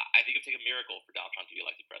 I think it would take a miracle for Donald Trump to be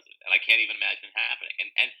elected president, and I can't even imagine it happening.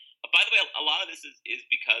 And by the way, a lot of this is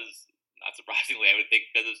because, not surprisingly, I would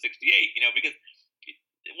think because of 68. Because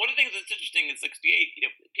one of the things that's interesting in 68,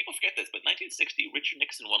 people forget this, but 1960, Richard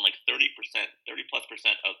Nixon won like 30%, 30+%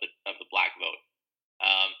 of the black vote.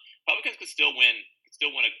 Republicans could still win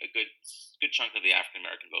a good chunk of the African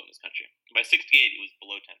American vote in this country. By 68, it was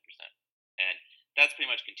below 10%, and that's pretty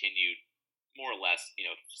much continued more or less,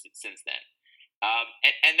 since then.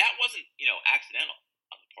 And that wasn't, accidental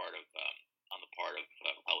on the part of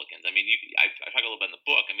Republicans. I talk a little bit in the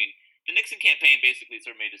book. The Nixon campaign basically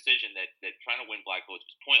sort of made a decision that trying to win black votes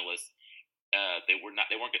was pointless. They were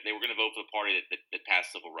going to vote for the party that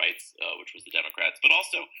passed civil rights, which was the Democrats. But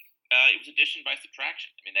also, it was addition by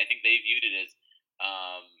subtraction. I think they viewed it as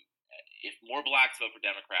if more blacks vote for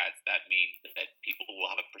Democrats, that means that people will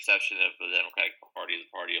have a perception of the Democratic Party as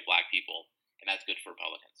a party of black people, and that's good for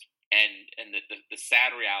Republicans. And the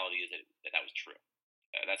sad reality is that was true.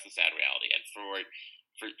 That's the sad reality. And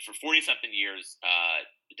for 40-something years,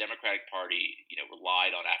 the Democratic Party,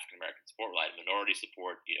 relied on African American support, relied on minority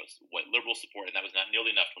support, what liberal support, and that was not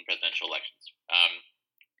nearly enough to win presidential elections.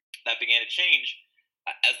 That began to change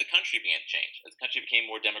as the country began to change, as the country became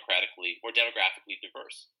more demographically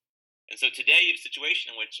diverse. And so today you have a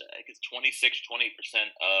situation in which I think it's 20%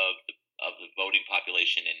 of the voting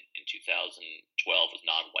population in 2012 was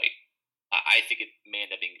non-white. I think it may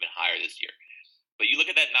end up being even higher this year. But you look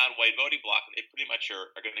at that non-white voting bloc, and they pretty much are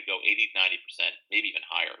going to go 80-90%, maybe even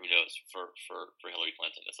higher, who knows, for Hillary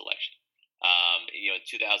Clinton this election. In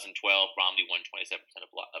 2012, Romney won 27%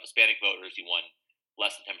 of Hispanic voters. He won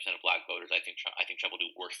less than 10% of black voters. I think Trump will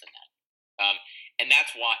do worse than that. And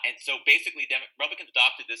that's why. And so basically, Republicans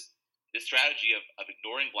adopted this strategy of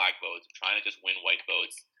ignoring black votes, of trying to just win white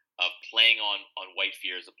votes, of playing on white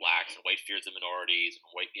fears of blacks and white fears of minorities, and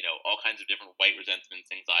white, all kinds of different white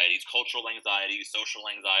resentments, anxieties, cultural anxieties, social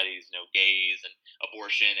anxieties, gays and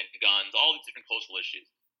abortion and guns, all these different cultural issues.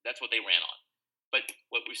 That's what they ran on. But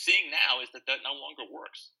what we're seeing now is that no longer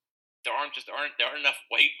works. There aren't enough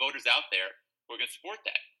white voters out there who are going to support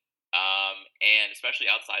that, and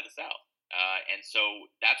especially outside the South. And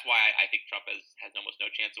so that's why I think Trump has almost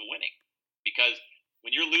no chance of winning, because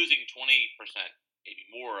when you're losing 20%, maybe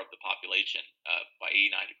more of the population by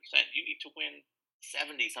 80-90%, you need to win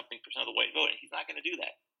 70-something% of the white vote, and he's not going to do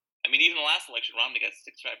that. Even the last election, Romney got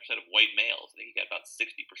 65% of white males. I think he got about 60%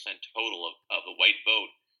 total of the white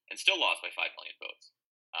vote, and still lost by 5 million votes.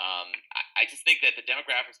 I just think that the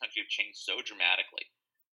demographics of the country have changed so dramatically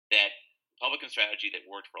that Republican strategy that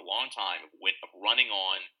worked for a long time of running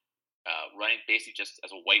basically just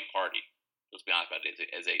as a white party, let's be honest about it,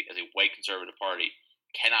 as a white conservative party,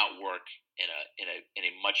 cannot work in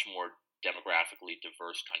a much more demographically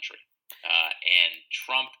diverse country. And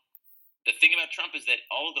Trump, the thing about Trump is that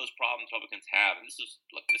all of those problems Republicans have, and this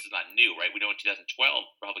is not new, right? We know in 2012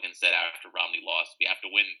 Republicans said after Romney lost, we have to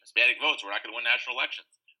win Hispanic votes. We're not going to win national elections,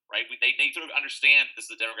 right? They sort of understand this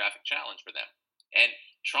is a demographic challenge for them, and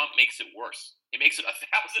Trump makes it worse. He makes it 1,000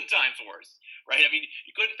 times worse, right?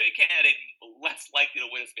 You couldn't pick a candidate less likely to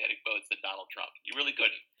win Hispanic votes than Donald Trump. You really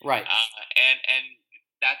couldn't, right? And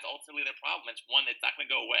that's ultimately their problem. It's one that's not going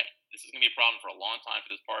to go away. This is going to be a problem for a long time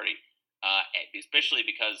for this party, especially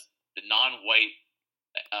because the non-white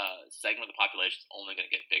segment of the population is only going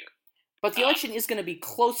to get bigger. But the election is going to be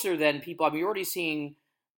closer than people. I mean, you're already seeing,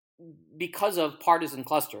 because of partisan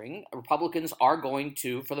clustering, Republicans are going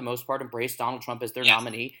to, for the most part, embrace Donald Trump as their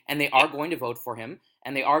nominee, and they are going to vote for him,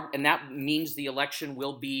 and that means the election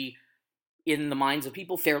will be, in the minds of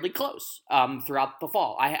people, fairly close throughout the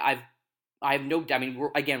fall. I have no. I mean,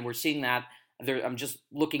 we're seeing that. I'm just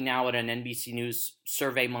looking now at an NBC News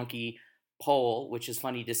SurveyMonkey poll, which is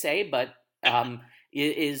funny to say, but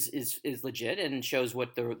is legit and shows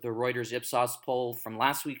what the Reuters Ipsos poll from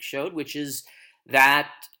last week showed, which is that,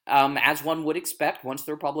 as one would expect, once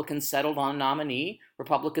the Republicans settled on a nominee,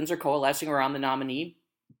 Republicans are coalescing around the nominee,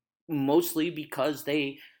 mostly because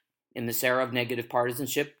they, in this era of negative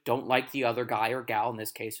partisanship, don't like the other guy or gal, in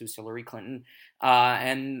this case, who's Hillary Clinton,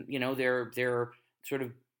 and they're sort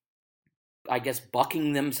of, I guess,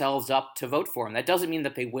 bucking themselves up to vote for him. That doesn't mean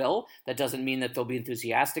that they will. That doesn't mean that they'll be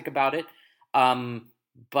enthusiastic about it.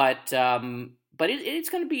 But it's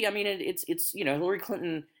going to be. I mean, it's Hillary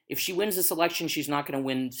Clinton. If she wins this election, she's not going to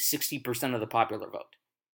win 60% of the popular vote.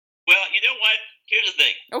 Well, you know what? Here's the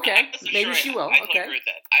thing. Okay, maybe she will. I totally Okay. agree with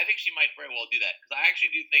that. I think she might very well do that, because I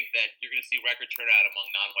actually do think that you're going to see record turnout among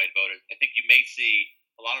non-white voters. I think you may see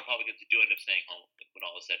a lot of Republicans who do end up staying home when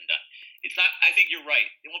all is said and done. It's not. I think you're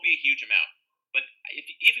right. It won't be a huge amount, but if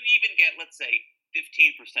you even get, let's say,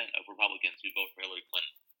 15% of Republicans who vote for Hillary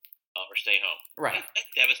Clinton or stay home, Right.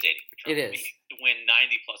 That's devastating for Trump. It is. To win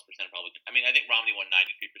 90+% Republican. I mean, I think Romney won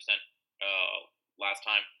 93% last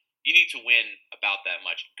time. You need to win about that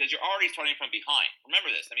much, because you're already starting from behind.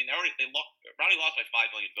 Remember this. I mean, Romney lost by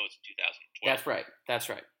 5 million votes in 2012. That's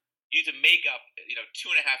right. You need to make up,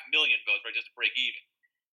 2.5 million votes, right, just to break even.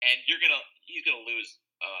 And he's gonna lose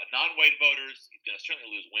non-white voters. He's gonna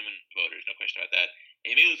certainly lose women voters, no question about that.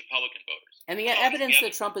 And he may lose Republican voters. And the evidence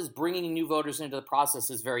that Trump is bringing new voters into the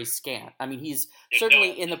process is very scant. I mean, he's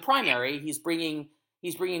certainly in the primary. He's bringing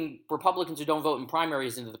Republicans who don't vote in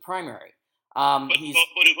primaries into the primary. But who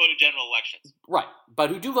vote in general elections. Right, but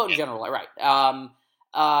who do vote in general, right.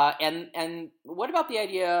 And what about the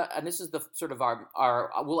idea, and this is the sort of our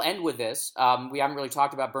we'll end with this, we haven't really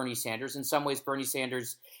talked about Bernie Sanders. In some ways, Bernie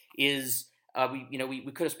Sanders is,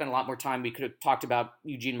 we could have spent a lot more time, we could have talked about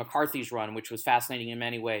Eugene McCarthy's run, which was fascinating in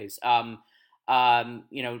many ways.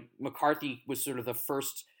 McCarthy was sort of the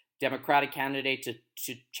first Democratic candidate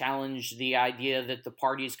to challenge the idea that the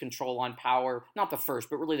parties control on power. Not the first,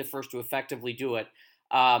 but really the first to effectively do it.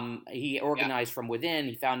 He organized from within.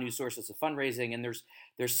 He found new sources of fundraising, and there's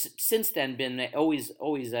since then been always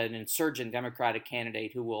an insurgent Democratic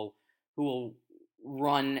candidate who will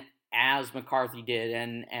run as McCarthy did,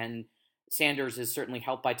 and Sanders is certainly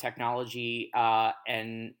helped by technology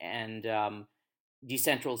and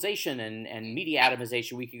decentralization and media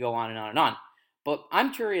atomization. We could go on and on and on. But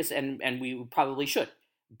I'm curious, and we probably should,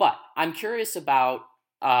 but I'm curious about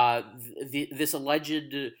this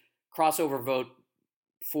alleged crossover vote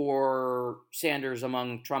for Sanders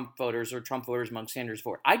among Trump voters, or Trump voters among Sanders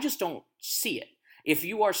voters. I just don't see it. If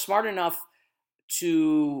you are smart enough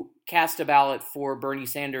to cast a ballot for Bernie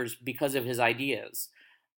Sanders because of his ideas,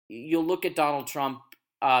 you'll look at Donald Trump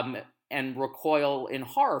and recoil in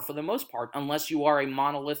horror for the most part, unless you are a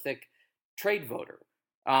monolithic trade voter.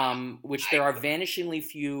 Which there are vanishingly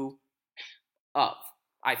few of.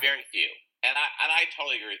 Very few, and I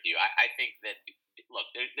totally agree with you. I think that, look,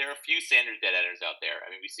 there are a few Sanders dead editors out there.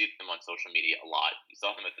 I mean, we see them on social media a lot. We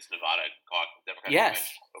saw them at this Nevada caucus Democratic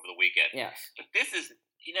convention over the weekend. Yes, but this is,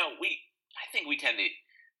 I think we tend to.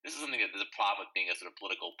 This is something that there's a problem with being a sort of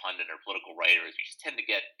political pundit or political writer, is we just tend to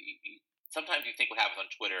get. Sometimes you think what happens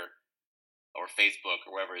on Twitter or Facebook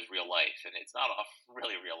or wherever is real life, and it's not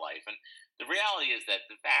really real life. And the reality is that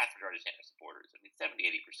the vast majority of Sanders supporters,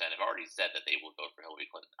 70-80%, have already said that they will vote for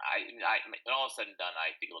Hillary Clinton. When all is said and done,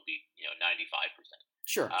 I think it'll be 95%.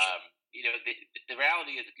 Sure. The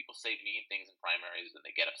reality is that people say mean things in primaries, and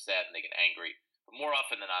they get upset and they get angry, but more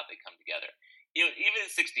often than not, they come together. Even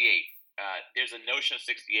in '68, there's a notion of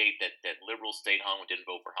 '68 that liberals stayed home and didn't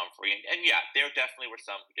vote for Humphrey, and yeah, there definitely were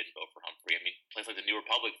some who didn't vote for Humphrey. I mean, places like the New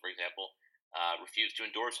Republic, for example, refused to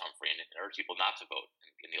endorse Humphrey and urged people not to vote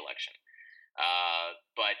in the election.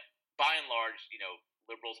 But by and large,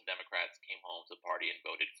 liberals and Democrats came home to the party and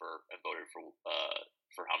voted for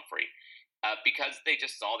Humphrey because they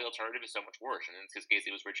just saw the alternative is so much worse. And in his case,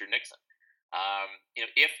 it was Richard Nixon.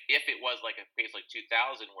 If it was like a case like 2000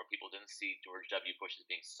 where people didn't see George W. Bush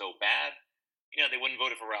as being so bad, they wouldn't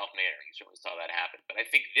vote for Ralph Nader. You certainly saw that happen. But I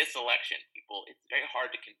think this election, it's very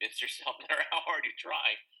hard to convince yourself, no matter how hard you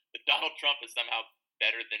try, that Donald Trump is somehow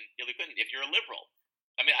better than Hillary Clinton if you're a liberal.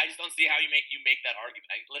 I mean, I just don't see how you make that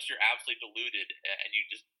argument unless you're absolutely deluded and you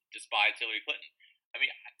just despise Hillary Clinton. I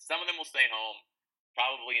mean, some of them will stay home.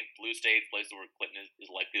 probably in blue states, places where Clinton is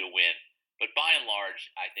likely to win. But by and large,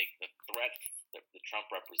 I think the threat that Trump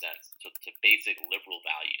represents to basic liberal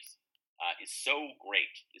values is so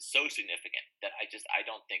great, is so significant that I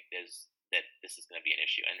don't think that this is going to be an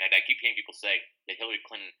issue. And I keep hearing people say that Hillary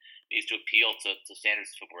Clinton needs to appeal to standards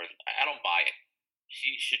and so forth. I don't buy it.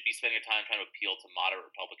 She should be spending her time trying to appeal to moderate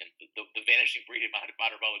Republicans, the vanishing breed of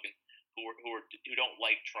moderate Republicans who don't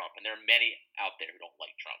like Trump, and there are many out there who don't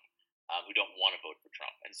like Trump, who don't want to vote for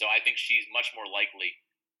Trump. And so I think she's much more likely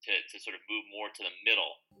to sort of move more to the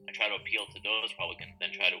middle and try to appeal to those Republicans than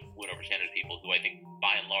try to win over standard people who I think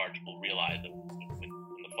by and large will realize that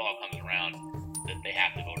when the fall comes around that they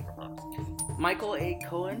have to vote for her. Michael A.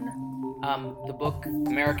 Cohen, the book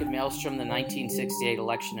American Maelstrom, the 1968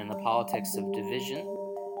 Election and the Politics of Division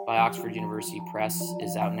by Oxford University Press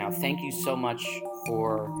is out now. Thank you so much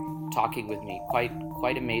for talking with me.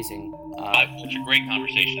 Quite amazing. It's a great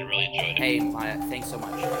conversation. I really enjoyed it. Hey, Maya, thanks so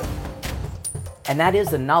much. And that is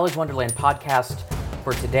the Knowledge Wonderland podcast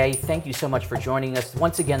for today. Thank you so much for joining us.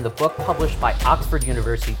 Once again, the book published by Oxford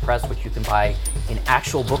University Press, which you can buy in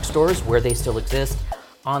actual bookstores where they still exist,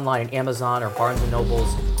 online at Amazon or Barnes &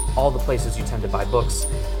 Nobles, all the places you tend to buy books,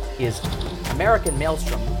 is American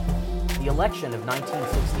Maelstrom, The Election of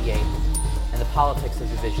 1968 and the Politics of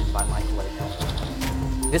Division by Michael A.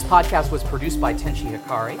 Cohen. This podcast was produced by Tenchi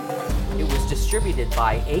Hikari. It was distributed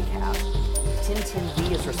by Acast. Tintin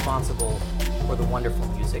V is responsible for the wonderful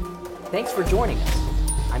music. Thanks for joining us.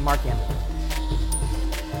 I'm Mark Amber.